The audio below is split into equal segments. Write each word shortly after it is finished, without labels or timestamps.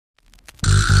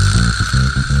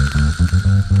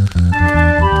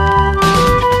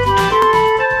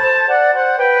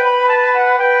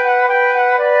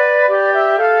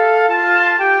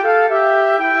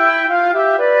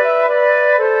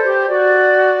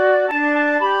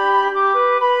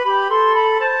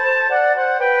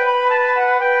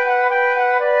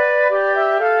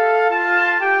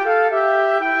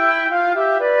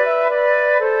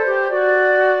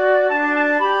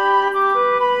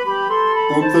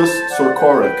Iontas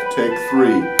Sorcoireach, take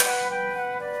 3.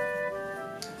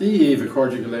 Díomh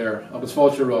Cylindrical léir agus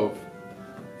fáilte romh.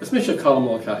 Is mis Colm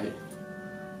Mulcahy.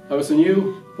 Agus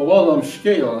aniu bhfuil am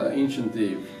scéal a ancient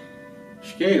díomh.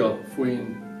 Scéal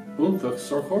faoin Iontas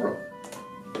Sorcoireach.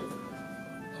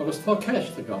 Agus tá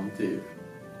ceist a gam díomh.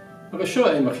 Agus seo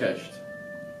é mar ceist.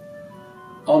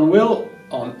 An bhfuil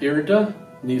an irde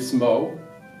níos mó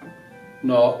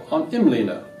ná an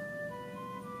imlíne.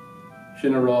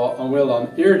 Sin rá an bhfuil an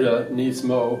irde níos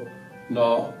mó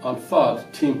ná an fad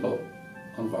timpeall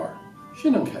an bhar.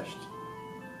 Sin an ceist.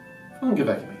 An go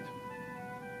bhfeiceid.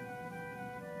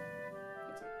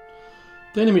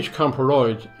 Déanaimid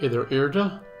comparóid idir irde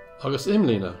agus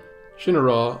imlíne. Sin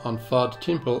rá an fad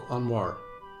timpeall an bhar.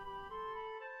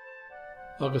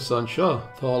 Agus an seo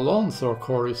tá lán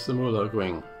Sorcóireach sa múla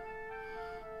going.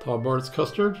 Tá birds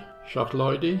custard,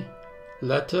 chocolate,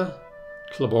 lete,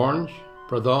 club orange,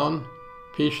 bradán,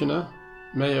 píisina,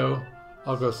 mayo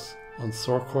agus an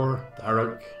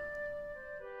Sorcóireach.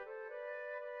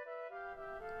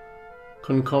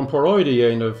 Chun comparóid a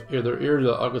dhéanamh idir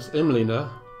irde agus imlíne,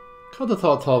 cad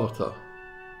atá tábhachta?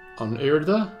 An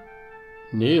irde?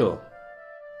 Níl.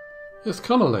 Is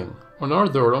canaling, an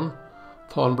ardúram,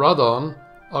 tá an bradán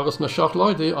agus na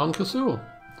chocolate an cosúil.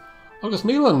 Agus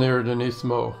níl an irde níos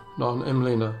mó ná an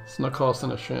imlíne sna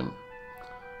cásanna sin.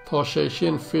 Tá sé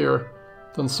sin fíor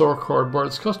den Sorcóireach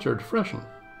birds custard freisin.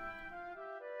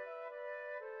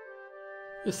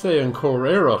 Is é an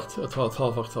cóiréireacht atá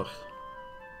tábhachtach.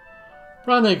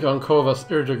 Breannaigh an cóbhas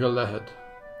irde go leithéid.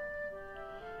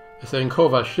 Is é an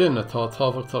cóbhas sin atá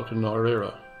tábhachtach in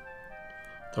áiréire.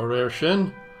 Tá réir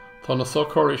sin, tá na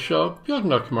Sorcóireach seo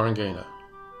beagnach mar an ggéine.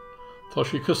 Tá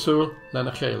sí cosúil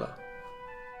lena chéile.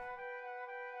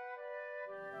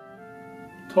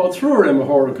 Tá trúr im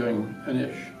thorgaing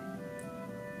inis,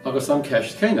 agus an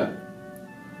ceist céine.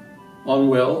 An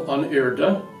bhfuil an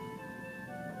irde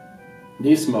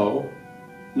níos mó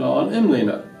ná an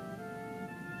imlíne.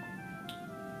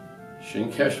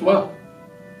 Sin ceist mhaith.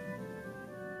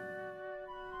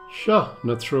 Seo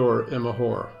na trúr im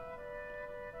thór.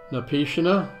 Na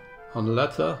píisina, an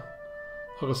lete,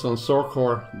 agus an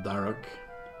Sorcóireach.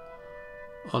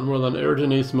 An bhfuil an irde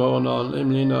níos mó ná an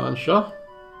imlíne an seo?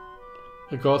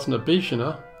 I gás na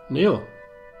píisina, níl.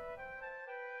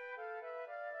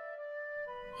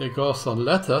 I gás an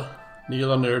lete,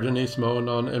 níl an irde níos mó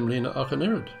ná an imlíne ach an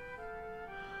irid.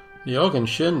 Ní agan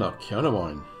sin nach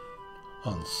ceanamháin,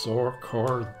 an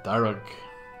Sorcóireach.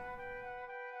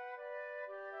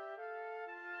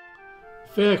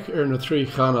 Féach na trí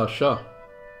chana seo,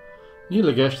 níl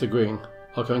a gceist a going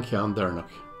ach an ceann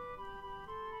dearnach.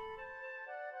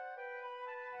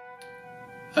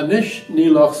 Anis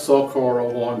nílach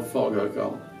Sorcóireach bháin fága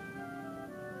agam,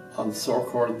 an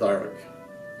Sorcóireach.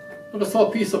 Agus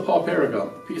tá piece of paper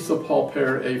agam, piece of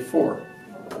paper A4.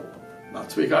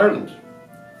 That's Week Ireland.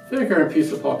 Féach an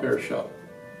piece of paper seo.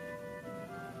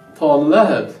 Tá an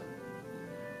leithéid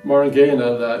mar an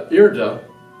ggéine le irde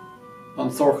an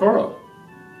Sorcóireach.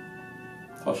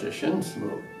 Tá sé sin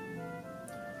smú.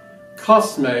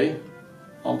 Cos mé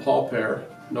an paper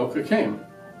nó go céim.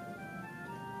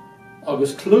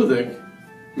 Agus clúdaigh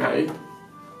mé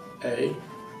é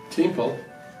timpeall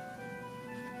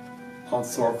an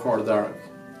Sorcóireach.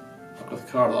 Agus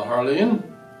Carla Harlíonn,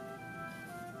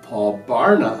 tá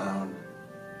barna ann.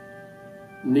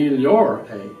 Níl leor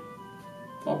é,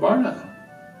 tá barna ann.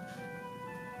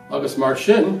 Agus mar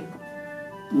sin,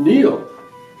 níl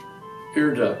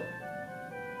irde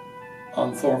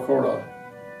an Sorcóireach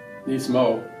níos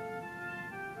mó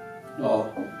ná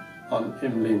an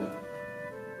imlíne.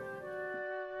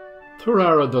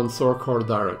 Tuaire don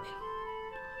Sorcóireach.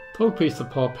 Tá piece of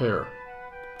paper.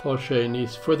 Tá sé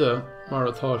níos fuide mar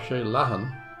atá sé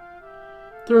leathan.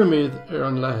 D'fhirmid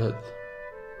an leithéid.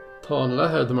 Tá an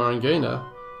leithéid mar an ggéine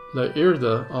le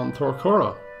irde an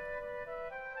Sorcóireach.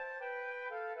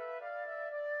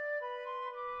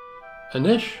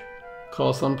 Anis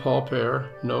cás an paper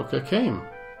nó go céim.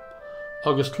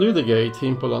 Agus clúdaigh é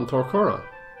timpeall an Sorcóireach.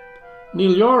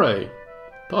 Níl leor é,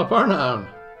 tá barna ann.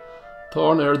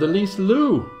 Tá an irde níos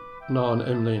lú ná an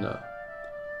imlíne.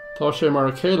 Tá sé mar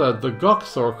a chéile de gach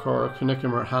Sorcóireach cnic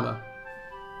mar hana.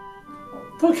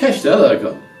 Tá ceist eile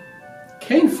agam.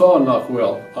 Cén fáin nach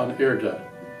bhfuil an irde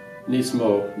níos mó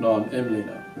ná an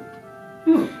imlíne?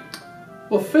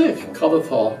 Well, féach cad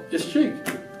atá is tíg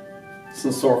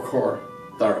san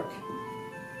Sorcóireach.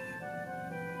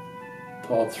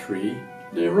 Tá trí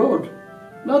le ród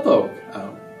nadóg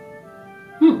ann.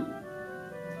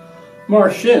 Mar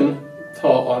sin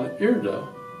tá an irde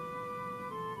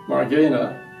mar géine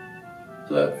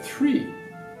le trí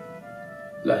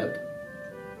lead.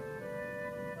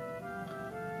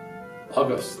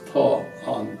 Agus tá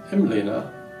an imlíne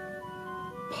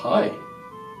pi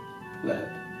lead.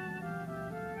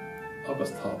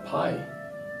 Agus tá pi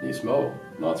níos mó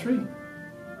ná trí.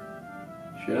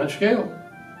 Sin an scéal.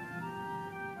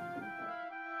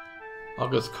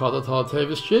 Agus cad atá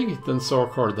taobh istigh den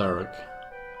Sorcóireach.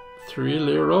 Trí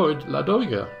léróid le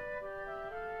dóige.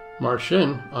 Mar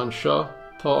sin an seo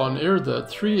tá an irde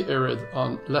trí irid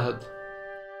an lehead.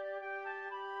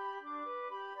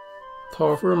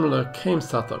 Tá formule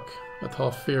céimstatach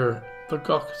atá fear de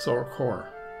gach Sorcóir.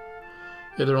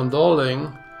 Idir an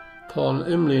dáling tá an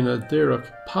imlíne díreach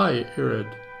pi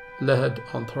irid lehead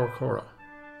an Sorcóireach.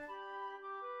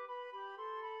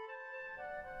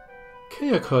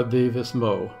 Cé a chud díobh is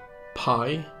mó,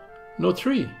 pi nó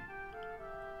trí?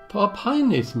 Tá pi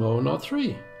níos mó ná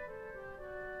trí.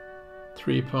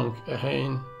 3 punk a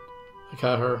hain, a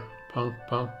cahar, punk,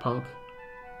 punk, punk.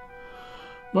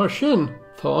 Mar sin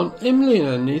tá an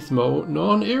imlíne níos mó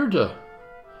ná an irde.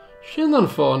 Sin an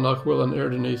fáin nach bhfuil an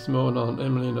irde níos mó ná an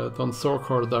imlíne don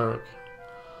Sorcóireach.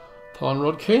 Tá an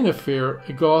rud céine fear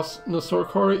I gás na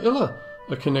Sorcóirí ile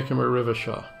a cinnic mar ribh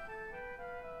seo.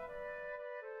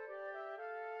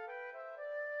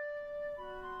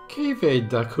 Cé bhéad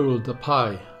de cúil de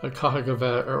pi a caithfidh go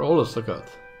bheith eolas agat?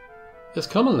 Is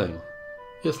cumling,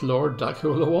 is Lord de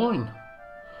cúil amháin.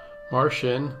 Mar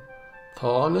sin,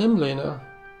 tá an imlíne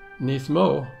níos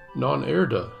mó ná an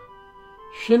irde.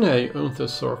 Sin é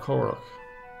Iontas Sorcoireach.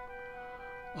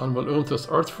 An bhfuil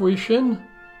Iontas ort faoi sin?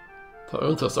 Tá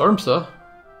Iontas ormsa.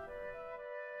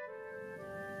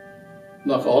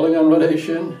 Nach áling an rud é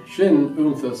sin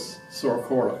Iontas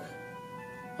Sorcoireach.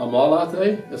 An má leat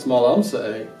é, is má amsa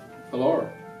é, a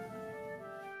lár.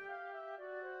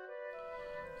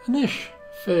 Anis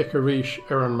féach a rís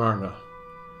an marna.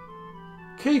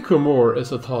 Cé cumór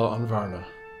is atá an bharna?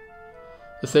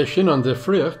 Is é sin an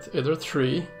difriocht idir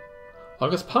trí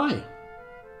agus pi.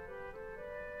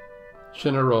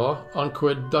 Sin a rá an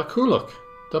cuid da cúlach,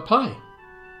 da pi.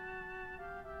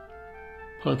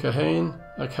 Punk a hain,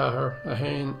 a cahar, a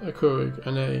hain, a cúig,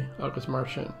 a né, agus mar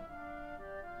sin.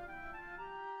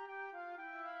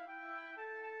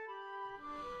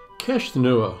 Ceist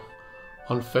nua,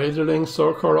 an féidirling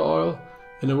Sorcóireach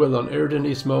ina bhfuil an irde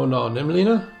níos mó ná an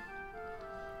imlíne?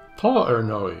 Tá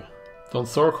nói, don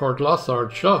Sorcóir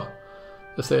glasard seo,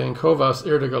 is é an cóhas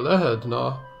irde go lehead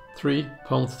ná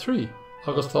 3.3,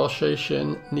 agus tá sé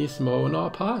sin níos mó ná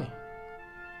pi.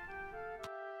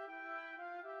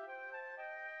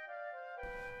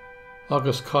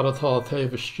 Agus cad atá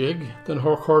taobh istigh den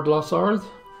Sorcóir glasard?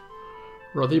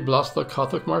 Rudí blasta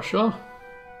catach mar seo?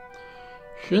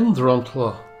 Sin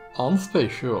dromtla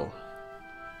anspéisiúil.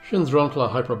 Sin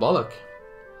dromtla hyperbolic.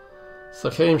 Sa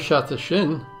chéim seata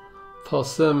sin, tá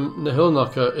sim na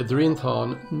hilnacha I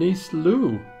dríontáin níos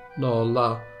lú ná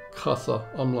le casa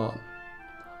omláin.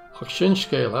 Ach sin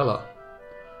scéal eile.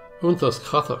 Iontas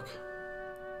catach.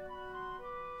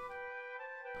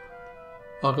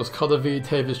 Agus cad a bhí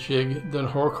taobh istigh den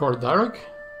Sorcóireach?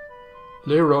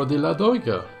 Léróidí le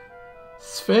dóige.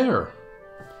 Sfér.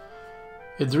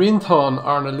 I dríontáin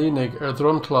ar na línig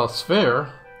dromtla sfér,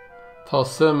 tá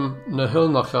sim na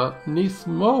hilnacha níos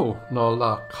mó ná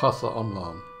le casa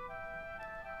omláin.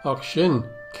 Ach sin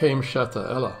céim seata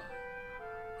eile.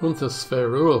 Iontas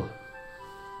sférúil.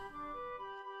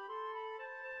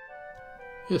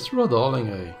 Is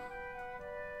rudáling é.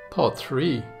 Tá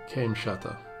trí céim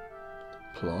seata.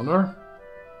 Plánar,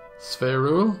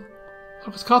 sférúil,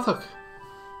 agus catach.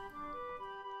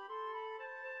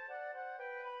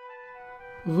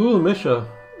 Bhúil mise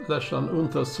leis an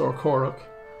Iontas Sorcoireach.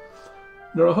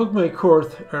 Nuair a thug méid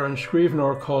cuairt ar an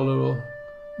scríbhneoir cáiliúil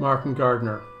Martin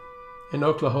Gardner in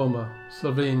Oklahoma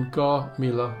sa bhliain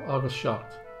 2007.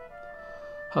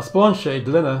 Thaspáin sé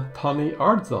glunne Tommy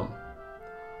Ardzam,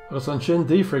 agus an sin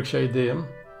dífrigh sé déim,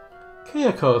 cé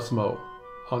a cos mó,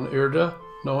 an irde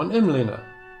nó an imlíne.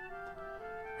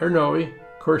 Ar nóí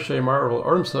chuir sé mar bhfuil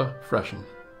ormsa freisin.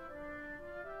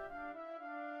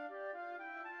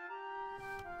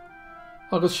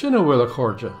 Agus sin a bhfuil a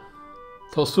chuirde.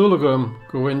 Tásúla gom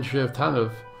go bhain sibh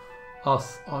tainmh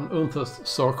as an Iontas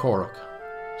Sorcoireach.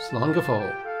 Slán go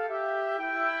fóill.